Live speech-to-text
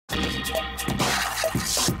So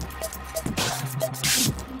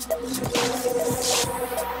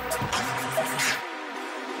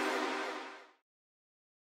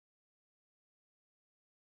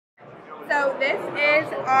this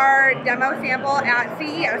is our demo sample at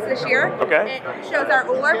CES this year. Okay. It shows our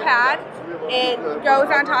Ooler pad. It goes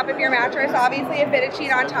on top of your mattress, obviously a fitted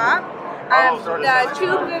sheet on top. The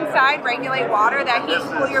tubes inside regulate water that heat and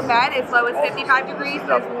cool your bed as low as 55 degrees,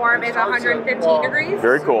 as warm as 115 degrees.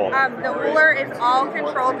 Very cool. The Ooler is all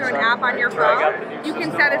controlled through an app on your phone. You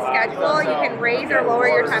can set a schedule, you can raise or lower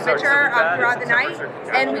your temperature throughout the night,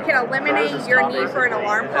 and we can eliminate your need for an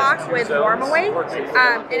alarm clock with Warm Awake,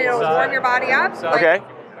 and it'll warm your body up.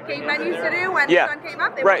 Like cavemen used to do when the sun came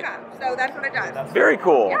up, they woke up. So that's what it does. Very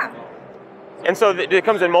cool. Yeah. And so it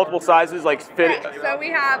comes in multiple sizes, like fit. So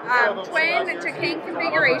we have twin to king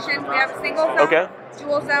configurations. We have single zone,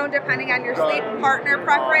 dual zone, depending on your sleep partner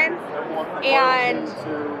preference, and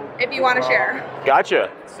if you want to share.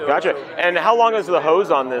 Gotcha, gotcha. And how long is the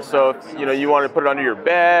hose on this? So if you want to put it under your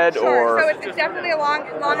bed, or so it's definitely a long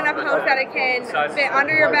enough hose that it can fit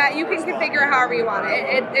under your bed. You can configure it however you want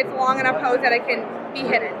it. It's long enough hose that it can be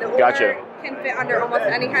hidden. The Ooler can fit under almost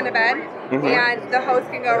any kind of bed, and the hose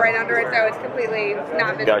can go right under it, so it's completely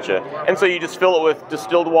not visible. Gotcha. And so you just fill it with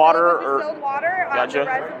distilled water? Distilled water. The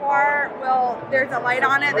reservoir there's a light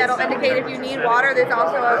on it that'll indicate if you need water. There's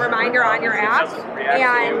also a reminder on your app,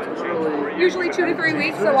 and usually 2 to 3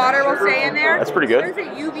 weeks the water will stay in there. That's pretty good. There's a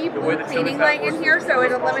UV blue cleaning light in here, so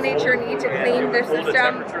it eliminates your need to clean the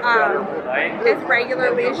system as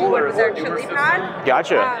regularly as you would with a chili pad.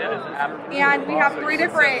 Gotcha. And we have 3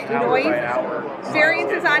 different noise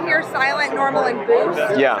variances on here: silent, normal, and boost.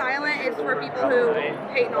 Silent is for people who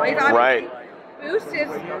hate noise, obviously. Right. Boost is,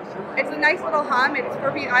 it's a nice little hum. It's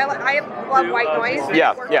for people, I love white noise.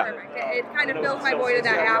 Perfect. It kind of fills my void of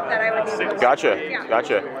that app that I would need. Gotcha,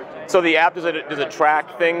 gotcha. So the app, does it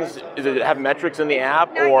track things? Does it have metrics in the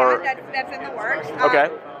app? Not yet. That's in the works. Okay.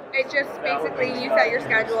 It just basically, you set your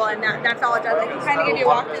schedule, and that's all it does. It can kind of give you a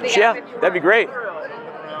walk through the app if you want. That'd be great.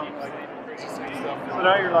 So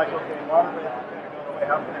now you're like, okay,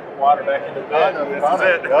 how can I put water back into bed? So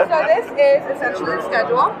this is essentially the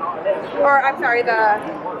schedule, or I'm sorry, the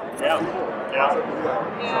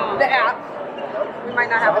app. We might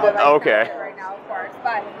not have a device right now, of course,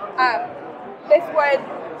 but this would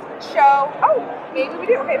show, maybe we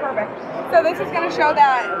do, okay, perfect. So this is going to show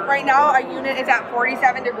that right now our unit is at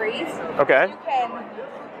 47 degrees. Okay. You can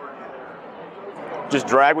just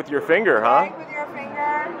drag with your finger, huh? Drag with your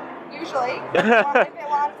finger. Usually, if it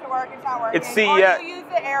wants to work, it's not working. Or you use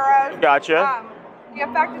the arrows. Gotcha. The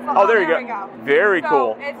effect is there you go. Very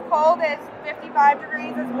cool. It's cold as 55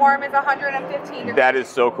 degrees, as warm as 115 degrees. That is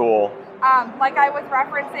so cool. Like I was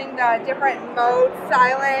referencing the different modes: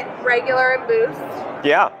 silent, regular, and boost.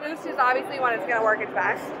 Yeah. Boost is obviously when it's going to work its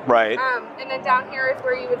best. Right. And then down here is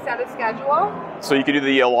where you would set a schedule. So you could do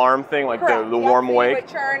the alarm thing, like the warm wake. You would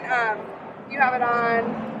turn, you have it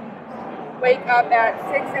on. Wake up at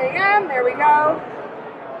 6 a.m. There we go.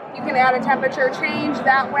 You can add a temperature change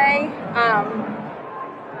that way.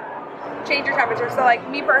 Change your temperature. So like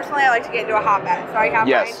me personally, I like to get into a hot bed. So I have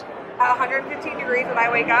mine at 115 degrees when I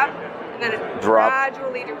wake up, and then it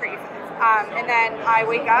gradually decreases. And then I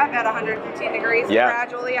wake up at 115 degrees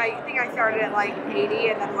gradually. I think I started at like 80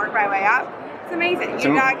 and then work my way up. It's amazing.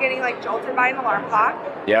 You're not getting like jolted by an alarm clock.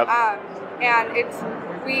 Yep. And it's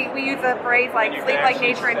we use the phrase like sleep like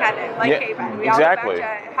nature intended, like cavemen. We all go back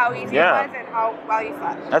to how easy it was and how well you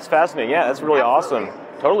slept. That's fascinating. Yeah, that's really awesome.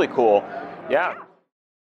 Totally cool. Yeah.